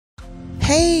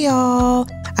Hey y'all!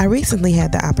 I recently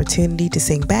had the opportunity to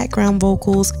sing background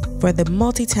vocals for the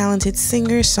multi-talented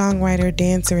singer, songwriter,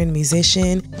 dancer, and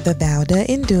musician Vivalda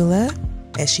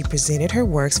Ndula as she presented her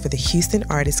works for the Houston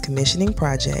Artist Commissioning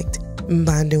Project,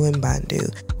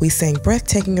 Mbandu. We sang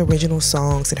breathtaking original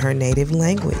songs in her native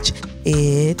language.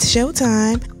 It's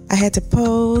showtime! I had to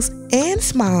pose and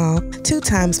smile 2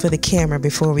 times for the camera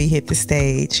before we hit the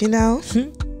stage, you know?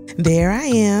 There I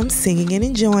am, singing and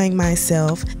enjoying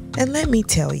myself, and let me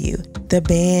tell you, the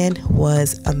band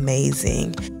was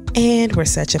amazing and were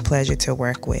such a pleasure to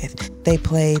work with. They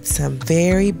played some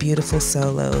very beautiful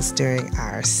solos during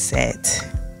our set.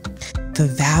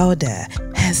 Vivalda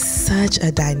has such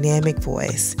a dynamic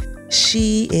voice.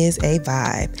 She is a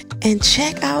vibe. And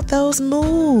check out those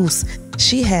moves.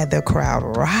 She had the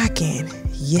crowd rocking.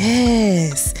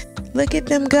 Yes, look at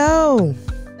them go.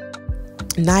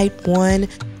 Night 1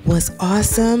 was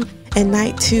awesome, and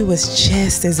night 2 was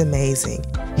just as amazing.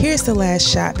 Here's the last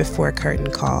shot before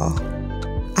curtain call.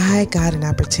 I got an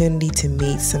opportunity to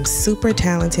meet some super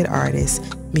talented artists,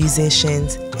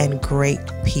 musicians, and great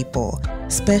people.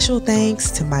 Special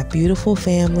thanks to my beautiful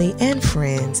family and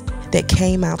friends that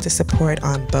came out to support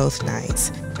on both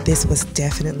nights. This was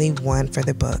definitely one for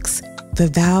the books.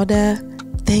 Vivalda,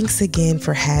 thanks again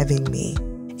for having me.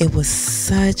 It was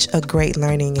such a great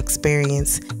learning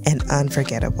experience and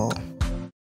unforgettable.